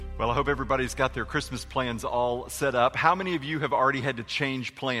Well, I hope everybody's got their Christmas plans all set up. How many of you have already had to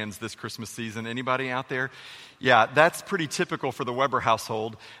change plans this Christmas season? Anybody out there? Yeah, that's pretty typical for the Weber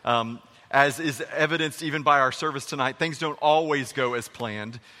household. As is evidenced even by our service tonight, things don't always go as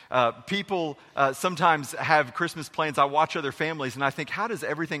planned. People sometimes have Christmas plans. I watch other families and I think, how does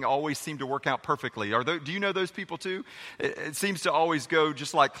everything always seem to work out perfectly? Do you know those people too? It seems to always go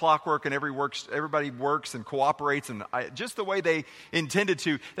just like clockwork, and everybody works and cooperates and just the way they intended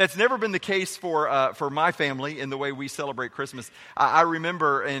to. That's never been the case for my family in the way we celebrate Christmas. I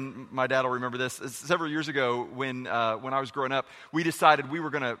remember, and my dad will remember this, several years ago when I was growing up, we decided we were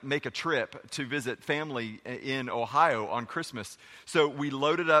going to make a trip to visit family in Ohio on Christmas. So we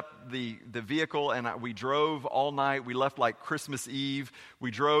loaded up the vehicle and we drove all night. We left like Christmas Eve.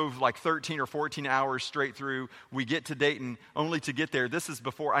 We drove like 13 or 14 hours straight through. We get to Dayton only to get there. This is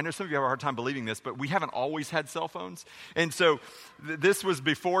before, I know some of you have a hard time believing this, but we haven't always had cell phones. And so this was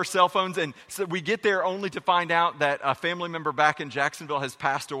before cell phones. And so we get there only to find out that a family member back in Jacksonville has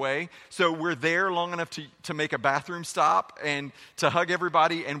passed away. So we're there long enough to make a bathroom stop and to hug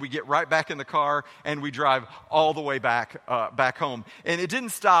everybody, and we get right back in the car and we drive all the way back home. And it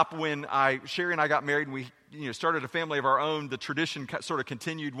didn't stop when Sherry and I got married and we started a family of our own. The tradition sort of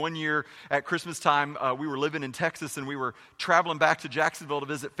continued. One year at Christmas time, we were living in Texas and we were traveling back to Jacksonville to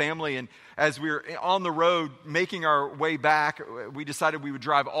visit family. And as we were on the road making our way back, we decided we would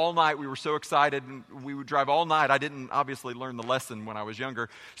drive all night. We were so excited, and we would drive all night. I didn't obviously learn the lesson when I was younger.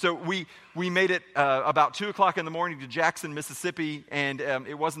 So we made it about 2 o'clock in the morning to Jackson, Mississippi, and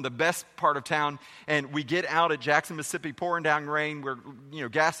it wasn't the best part of town. And we get out at Jackson, Mississippi, pouring down rain. We're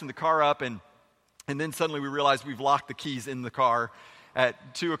gassing the car up, and then suddenly we realize we've locked the keys in the car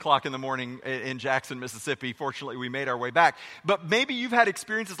at 2 o'clock in the morning in Jackson, Mississippi. Fortunately, we made our way back. But maybe you've had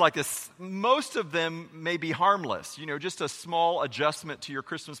experiences like this. Most of them may be harmless. Just a small adjustment to your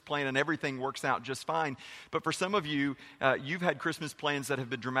Christmas plan and everything works out just fine. But for some of you, you've had Christmas plans that have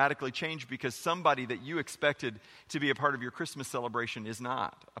been dramatically changed because somebody that you expected to be a part of your Christmas celebration is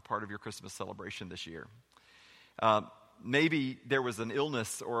not a part of your Christmas celebration this year. Maybe there was an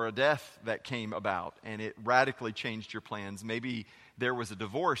illness or a death that came about and it radically changed your plans. Maybe there was a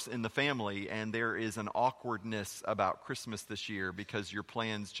divorce in the family and there is an awkwardness about Christmas this year because your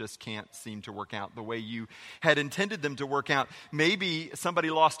plans just can't seem to work out the way you had intended them to work out. Maybe somebody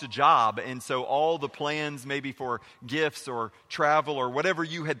lost a job, and so all the plans maybe for gifts or travel or whatever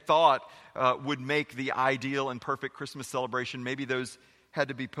you had thought would make the ideal and perfect Christmas celebration, maybe those had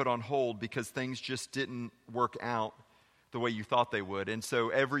to be put on hold because things just didn't work out the way you thought they would. And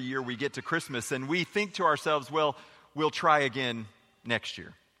so every year we get to Christmas and we think to ourselves, well, we'll try again next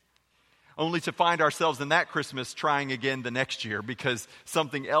year. Only to find ourselves in that Christmas trying again the next year because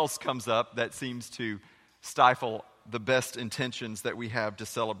something else comes up that seems to stifle the best intentions that we have to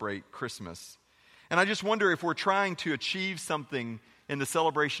celebrate Christmas. And I just wonder if we're trying to achieve something in the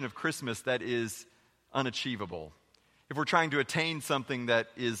celebration of Christmas that is unachievable. If we're trying to attain something that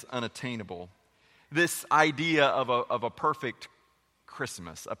is unattainable. This idea of a perfect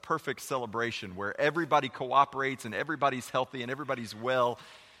Christmas, a perfect celebration where everybody cooperates and everybody's healthy and everybody's well.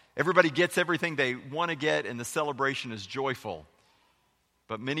 Everybody gets everything they want to get and the celebration is joyful.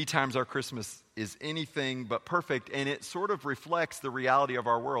 But many times our Christmas is anything but perfect, and it sort of reflects the reality of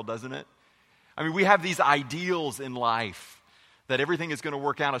our world, doesn't it? I mean, we have these ideals in life that everything is going to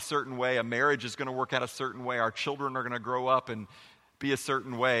work out a certain way, a marriage is going to work out a certain way, our children are going to grow up and be a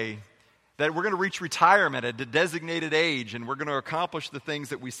certain way. That we're going to reach retirement at a designated age and we're going to accomplish the things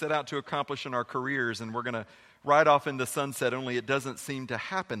that we set out to accomplish in our careers and we're going to ride off in the sunset, only it doesn't seem to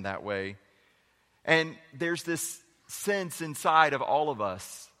happen that way. And there's this sense inside of all of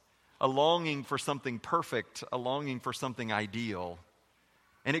us, a longing for something perfect, a longing for something ideal.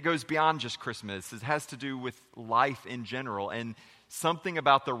 And it goes beyond just Christmas. It has to do with life in general. And something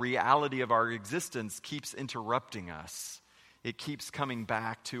about the reality of our existence keeps interrupting us. It keeps coming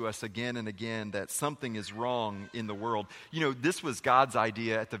back to us again and again that something is wrong in the world. This was God's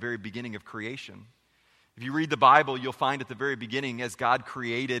idea at the very beginning of creation. If you read the Bible, you'll find at the very beginning, as God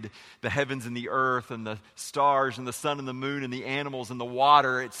created the heavens and the earth and the stars and the sun and the moon and the animals and the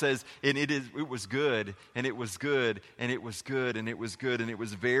water, it says, and it was good, and it was good, and it was good, and it was good, and it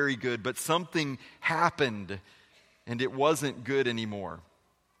was very good. But something happened, and it wasn't good anymore.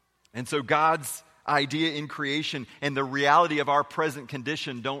 And so God's idea in creation and the reality of our present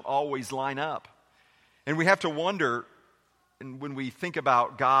condition don't always line up. And we have to wonder, and when we think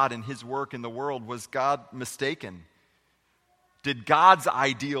about God and His work in the world, was God mistaken? Did God's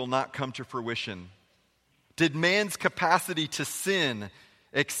ideal not come to fruition? Did man's capacity to sin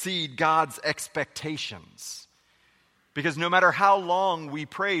exceed God's expectations? Because no matter how long we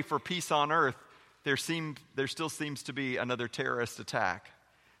pray for peace on earth, there still seems to be another terrorist attack.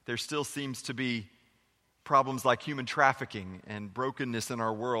 There still seems to be problems like human trafficking and brokenness in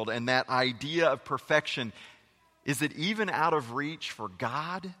our world. And that idea of perfection, is it even out of reach for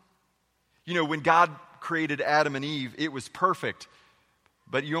God? You know, when God created Adam and Eve, it was perfect.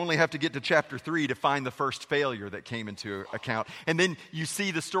 But you only have to get to chapter 3 to find the first failure that came into account. And then you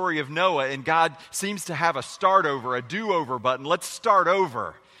see the story of Noah, and God seems to have a start over, a do-over button. Let's start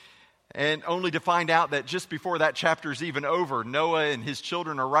over. And only to find out that just before that chapter is even over, Noah and his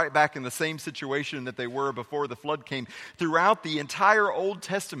children are right back in the same situation that they were before the flood came. Throughout the entire Old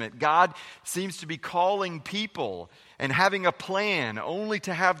Testament, God seems to be calling people and having a plan, only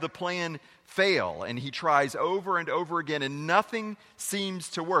to have the plan fail. And he tries over and over again, and nothing seems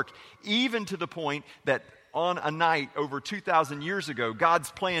to work, even to the point that on a night over 2,000 years ago, God's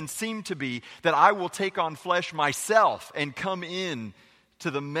plan seemed to be that I will take on flesh myself and come in to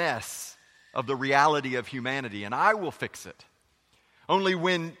the mess of the reality of humanity, and I will fix it. Only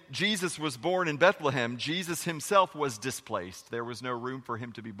when Jesus was born in Bethlehem, Jesus himself was displaced. There was no room for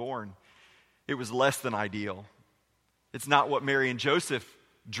him to be born. It was less than ideal. It's not what Mary and Joseph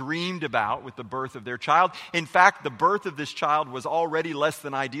dreamed about with the birth of their child. In fact, the birth of this child was already less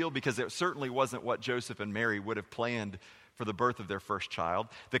than ideal, because it certainly wasn't what Joseph and Mary would have planned for the birth of their first child.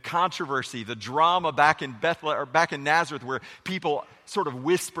 The controversy, the drama back in Bethlehem, or back in Nazareth, where people sort of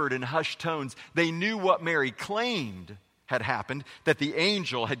whispered in hushed tones, they knew what Mary claimed had happened, that the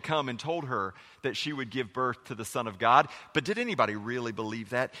angel had come and told her that she would give birth to the Son of God. But did anybody really believe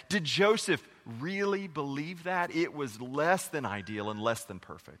that? Did Joseph really believe that? It was less than ideal and less than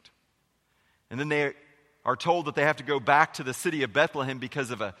perfect. And then they are told that they have to go back to the city of Bethlehem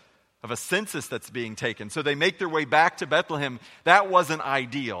because of a census that's being taken. So they make their way back to Bethlehem. That wasn't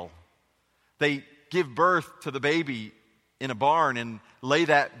ideal. They give birth to the baby in a barn and lay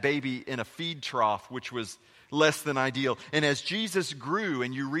that baby in a feed trough, which was less than ideal. And as Jesus grew,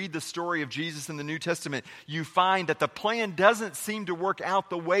 and you read the story of Jesus in the New Testament, you find that the plan doesn't seem to work out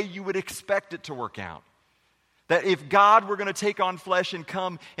the way you would expect it to work out. That if God were going to take on flesh and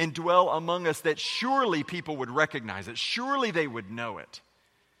come and dwell among us, that surely people would recognize it. Surely they would know it.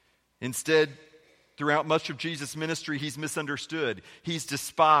 Instead, throughout much of Jesus' ministry, he's misunderstood, he's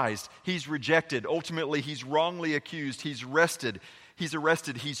despised, he's rejected. Ultimately, he's wrongly accused, he's arrested,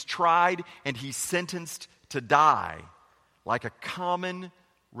 he's tried, and he's sentenced to die like a common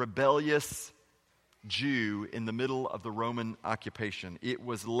rebellious Jew in the middle of the Roman occupation. It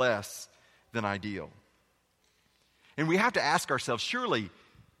was less than ideal. And we have to ask ourselves, surely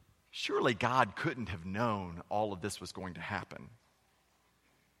God couldn't have known all of this was going to happen.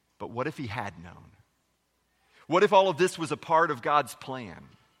 But what if he had known? What if all of this was a part of God's plan?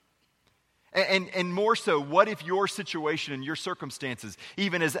 And more so, what if your situation and your circumstances,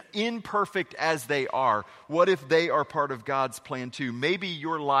 even as imperfect as they are, what if they are part of God's plan too? Maybe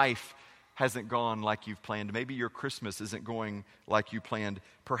your life hasn't gone like you've planned. Maybe your Christmas isn't going like you planned.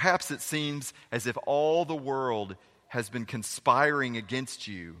 Perhaps it seems as if all the world has been conspiring against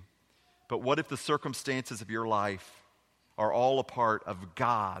you. But what if the circumstances of your life are all a part of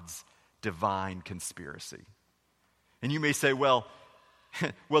God's divine conspiracy? And you may say, well,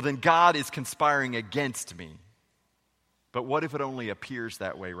 then God is conspiring against me. But what if it only appears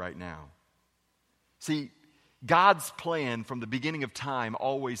that way right now? See, God's plan from the beginning of time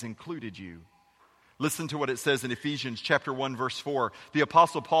always included you. Listen to what it says in Ephesians chapter 1, verse 4. The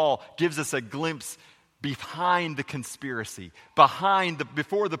Apostle Paul gives us a glimpse behind the conspiracy,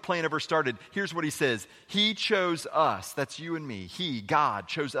 before the plan ever started. Here's what he says. He chose us, that's you and me. He, God,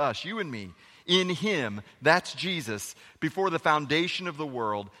 chose us, you and me, in him, that's Jesus, before the foundation of the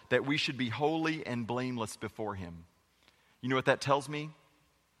world, that we should be holy and blameless before him. You know what that tells me?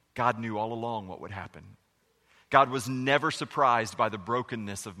 God knew all along what would happen. God was never surprised by the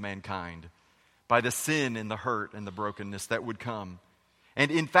brokenness of mankind, by the sin and the hurt and the brokenness that would come.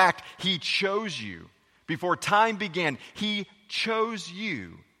 And in fact, he chose you. Before time began, he chose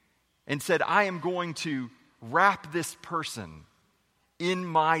you and said, I am going to wrap this person in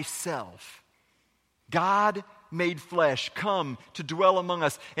myself. God made flesh come to dwell among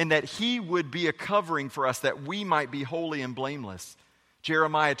us, and that he would be a covering for us, that we might be holy and blameless.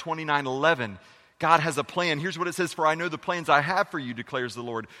 Jeremiah 29:11, God has a plan. Here's what it says, for I know the plans I have for you, declares the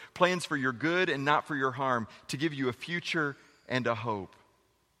Lord, plans for your good and not for your harm, to give you a future and a hope.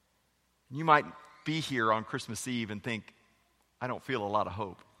 You might be here on Christmas Eve and think, I don't feel a lot of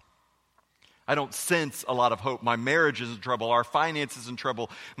hope. I don't sense a lot of hope. My marriage is in trouble. Our finances in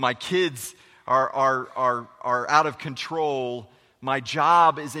trouble. My kids are out of control. My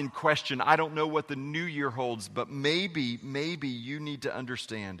job is in question. I don't know what the new year holds, but maybe you need to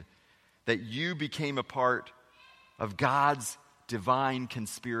understand that you became a part of God's divine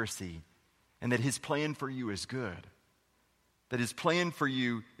conspiracy and that his plan for you is good. That his plan for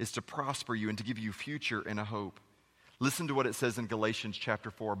you is to prosper you and to give you future and a hope. Listen to what it says in Galatians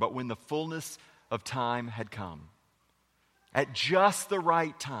chapter 4. But when the fullness of time had come, at just the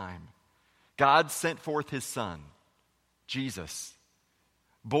right time, God sent forth his Son, Jesus,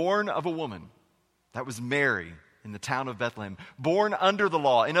 born of a woman, that was Mary, in the town of Bethlehem, born under the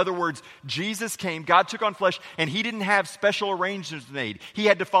law. In other words, Jesus came, God took on flesh, and he didn't have special arrangements made. He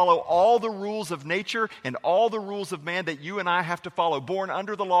had to follow all the rules of nature and all the rules of man that you and I have to follow, born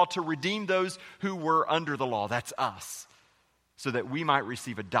under the law to redeem those who were under the law. That's us, so that we might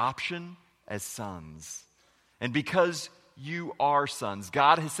receive adoption as sons. And because you are sons,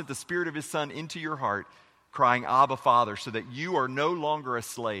 God has sent the Spirit of his Son into your heart, crying, Abba, Father, so that you are no longer a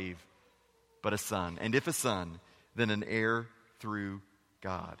slave, but a son. And if a son, then an heir through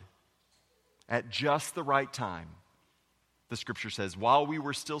God. At just the right time, the scripture says, while we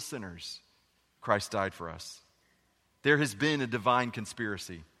were still sinners, Christ died for us. There has been a divine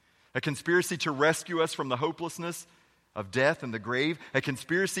conspiracy to rescue us from the hopelessness of death and the grave, a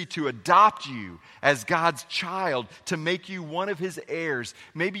conspiracy to adopt you as God's child, to make you one of his heirs.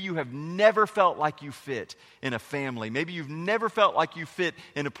 Maybe you have never felt like you fit in a family. Maybe you've never felt like you fit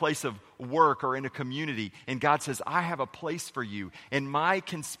in a place of work or in a community. And God says, I have a place for you. And my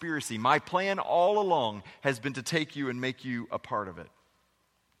conspiracy, my plan all along has been to take you and make you a part of it.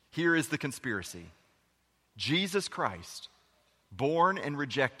 Here is the conspiracy. Jesus Christ, born and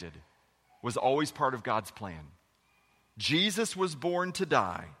rejected, was always part of God's plan. Jesus was born to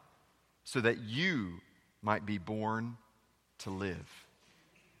die so that you might be born to live.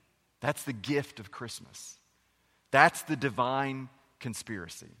 That's the gift of Christmas. That's the divine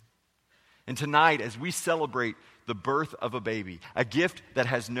conspiracy. And tonight, as we celebrate the birth of a baby, a gift that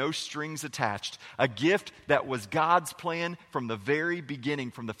has no strings attached, a gift that was God's plan from the very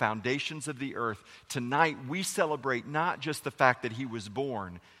beginning, from the foundations of the earth, tonight we celebrate not just the fact that he was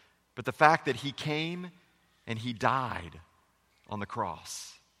born, but the fact that he came and he died on the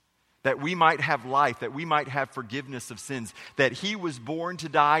cross, that we might have life, that we might have forgiveness of sins, that he was born to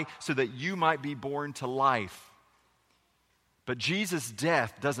die so that you might be born to life. But Jesus'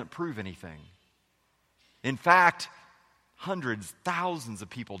 death doesn't prove anything. In fact, hundreds, thousands of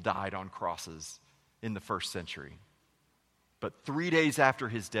people died on crosses in the first century. But 3 days after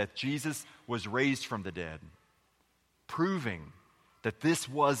his death, Jesus was raised from the dead, proving that this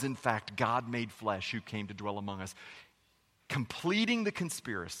was, in fact, God made flesh who came to dwell among us, completing the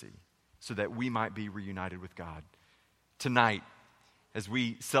conspiracy so that we might be reunited with God. Tonight, as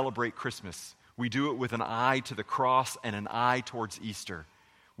we celebrate Christmas, we do it with an eye to the cross and an eye towards Easter.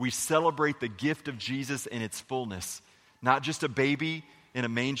 We celebrate the gift of Jesus in its fullness, not just a baby in a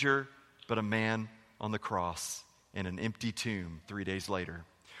manger, but a man on the cross in an empty tomb 3 days later.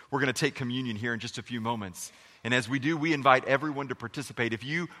 We're going to take communion here in just a few moments. And as we do, we invite everyone to participate. If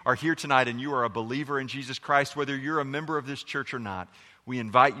you are here tonight and you are a believer in Jesus Christ, whether you're a member of this church or not, we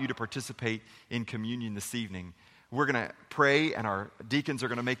invite you to participate in communion this evening. We're going to pray, and our deacons are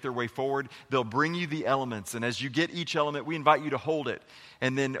going to make their way forward. They'll bring you the elements, and as you get each element, we invite you to hold it.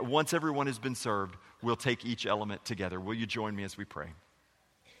 And then once everyone has been served, we'll take each element together. Will you join me as we pray?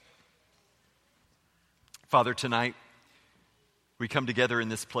 Father, tonight, we come together in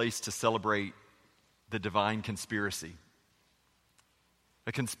this place to celebrate the divine conspiracy.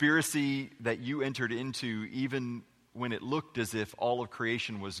 A conspiracy that you entered into even when it looked as if all of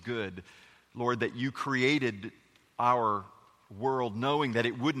creation was good. Lord, that you created our world knowing that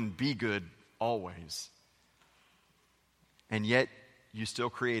it wouldn't be good always. And yet, you still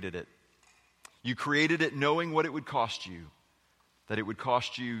created it. You created it knowing what it would cost you, that it would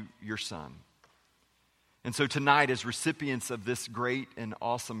cost you your son. And so tonight, as recipients of this great and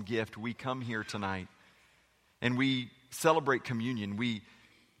awesome gift, we come here tonight and we celebrate communion. We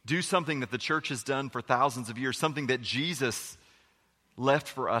do something that the church has done for thousands of years, something that Jesus left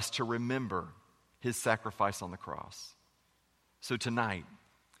for us to remember his sacrifice on the cross. So tonight,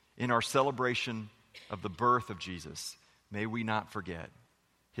 in our celebration of the birth of Jesus, may we not forget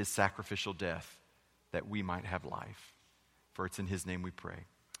his sacrificial death that we might have life. For it's in his name we pray.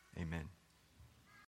 Amen.